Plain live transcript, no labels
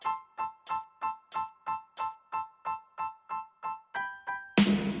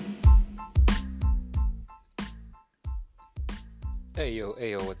Hey yo,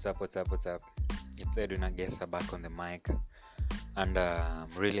 what's up? It's Edwin Agesa back on the mic, and I'm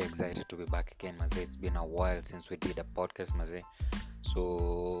really excited to be back again, Maze. It's been a while since we did a podcast, Maze.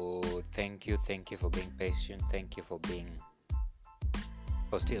 So thank you for being patient. Thank you for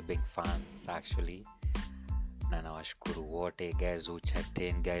still being fans, actually. Na nawashukuru wote guys who chat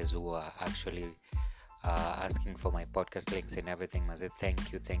in, guys who are actually asking for my podcast links and everything, Maze.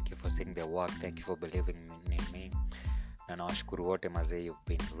 Thank you for seeing the work. Thank you for believing in me. Na nawashukuru wote mazee, you've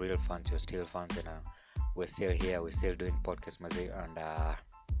been real fans, you're still fans, and we're still here, we're still doing podcast mazee, and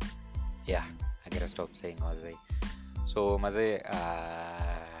yeah, I gotta stop saying mazee. So mazee,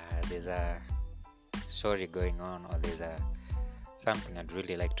 there's a story going on, or there's a something I'd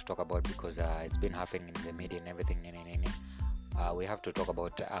really like to talk about, because it's been happening in the media and everything. We have to talk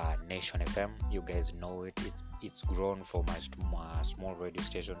about Nation FM. You guys know it's grown from a small radio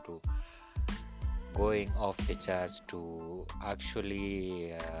station to going off the charts, to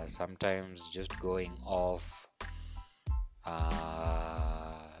actually sometimes just going off,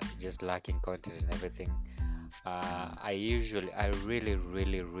 just lacking content and everything. I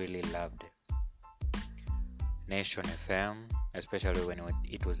really loved Nation FM, especially when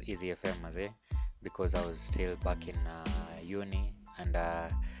it was Easy FM, because I was still back in uni, and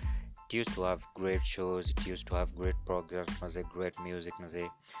it used to have great shows, it used to have great programs, great music,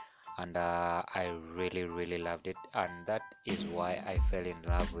 and I really loved it, and that is why I fell in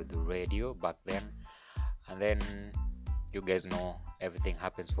love with the radio back then. And then you guys know everything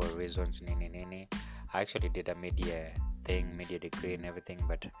happens for reasons. I actually did a media degree and everything,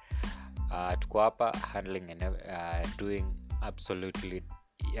 but tuko hapa handling and doing absolutely,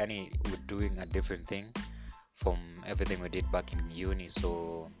 we're doing a different thing from everything we did back in uni.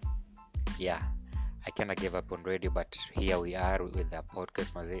 So yeah, I kind of gave up on radio, but here we are with the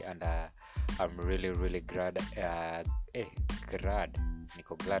podcast, and I'm really glad.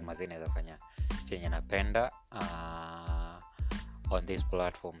 Niko glad naweza fanya chenye napenda on this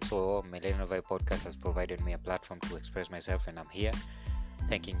platform. So Millennial Vibe Podcast has provided me a platform to express myself, and I'm here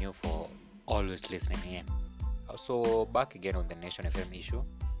thanking you for always listening in. So back again on the Nation FM issue.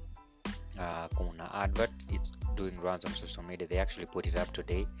 Kuna advert, it's doing runs on social media. They actually put it up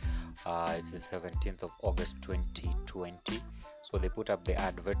today. It's the 17th of August 2020. So they put up the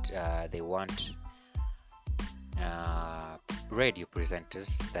advert. They want radio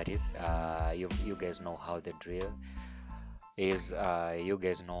presenters, that is. You guys know how the drill is. You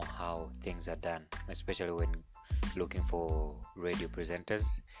guys know how things are done, especially when looking for radio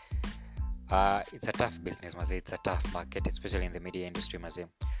presenters. It's a tough business, it's a tough market, especially in the media industry,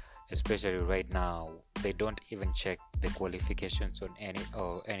 especially right now. They don't even check the qualifications on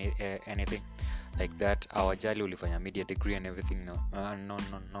anything like that. Awajali ulifanya media degree and everything.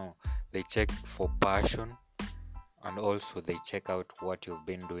 No, they check for passion, and also they check out what you've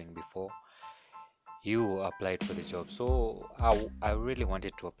been doing before you applied for the job. So I really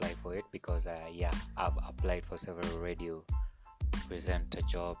wanted to apply for it, because I've applied for several radio presenter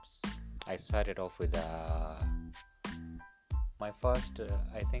jobs. I started off with my first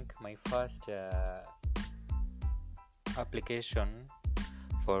application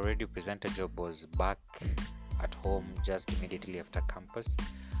for a radio presenter job was back at home, just immediately after campus.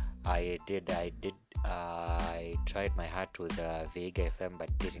 I tried my heart with Vega FM,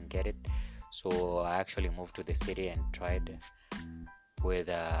 but didn't get it. So I actually moved to the city and tried with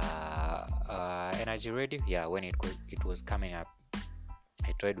Energy Radio. Yeah, when it was coming up,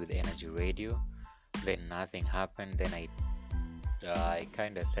 I tried with Energy Radio. Then nothing happened. Then I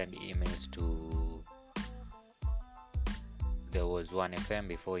kind of sent emails to, there was one FM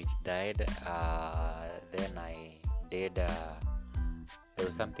before it died. Then I did there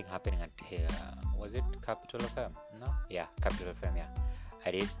was something happening at was it Capital FM? No, yeah, Capital FM. Yeah,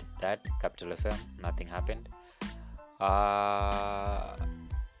 I did that, Capital FM. Nothing happened.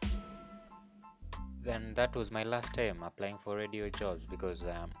 Then that was my last time applying for radio jobs, because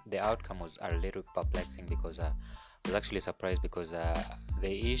the outcome was a little perplexing, because I was actually surprised, because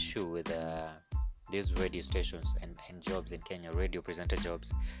the issue with these radio stations and jobs in Kenya, radio presenter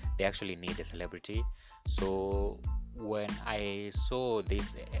jobs, they actually need a celebrity. So when I saw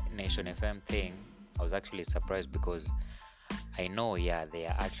this Nation FM thing, I was actually surprised, because I know they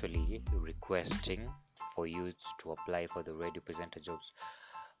are actually requesting for you to apply for the radio presenter jobs,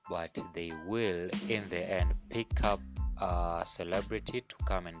 but they will in the end pick up a celebrity to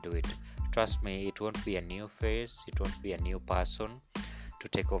come and do it. Trust me, it won't be a new face, it won't be a new person to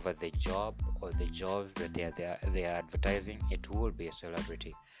take over the job or the jobs that they are advertising. It will be a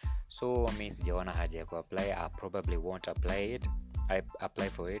celebrity. So me sijaona haja ya kuapply. I probably won't apply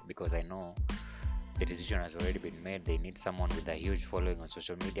for it, because I know the decision has already been made. They need someone with a huge following on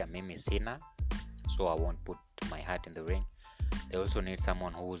social media. Mimi sina, so I won't put my hat in the ring. They also need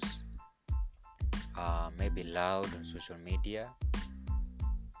someone who's maybe loud on social media.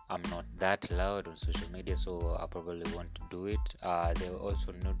 I'm not that loud on social media, so I probably won't do it. They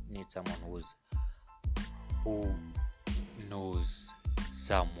also need someone who knows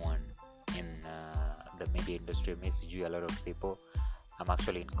someone in the media industry. I message you a lot of people. I'm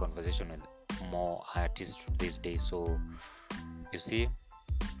actually in conversation with more artists these days, so you see,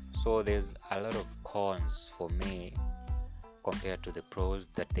 so there's a lot of cons for me compared to the pros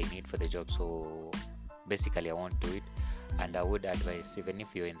that they need for the job. So basically I won't do it, and I would advise, even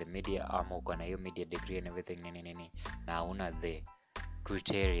if you're in the media, uko na hiyo media degree and everything nini na una the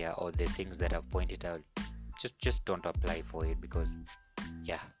criteria or the things that I've pointed out, just don't apply for it, because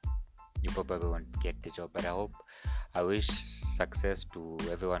you probably won't get the job. But I wish success to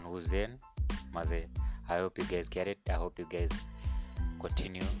everyone who's in, maze. I hope you guys get it. I hope you guys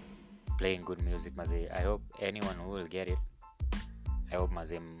continue playing good music, maze. I hope anyone who will get it, I hope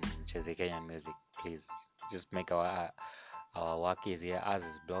maze mcheze Kenyan music, please. Just make our work easier as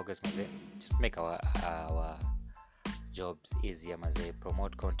bloggers, maze. Just make our jobs easier, maze.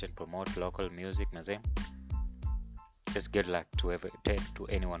 Promote content, promote local music, maze. Just good luck to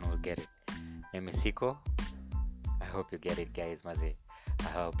anyone who will get it. Mimi siko. I hope you get it, guys, maze. I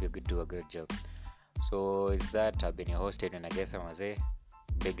hope you could do a good job. So is that I've been your host Edwin Agesa, maze.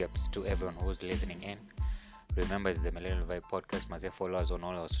 Big ups to everyone who's listening in. Remember, it's the Millennial Vibe podcast, maze. Follow us on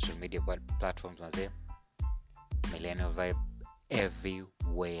all our social media platforms, maze. Millennial Vibe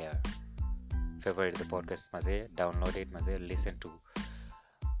everywhere. Favorite the podcast, maze. Download it, maze. Listen to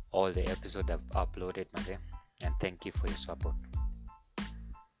all the episodes I've uploaded, maze. And thank you for your support.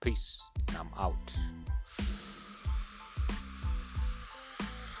 Peace, and I'm out.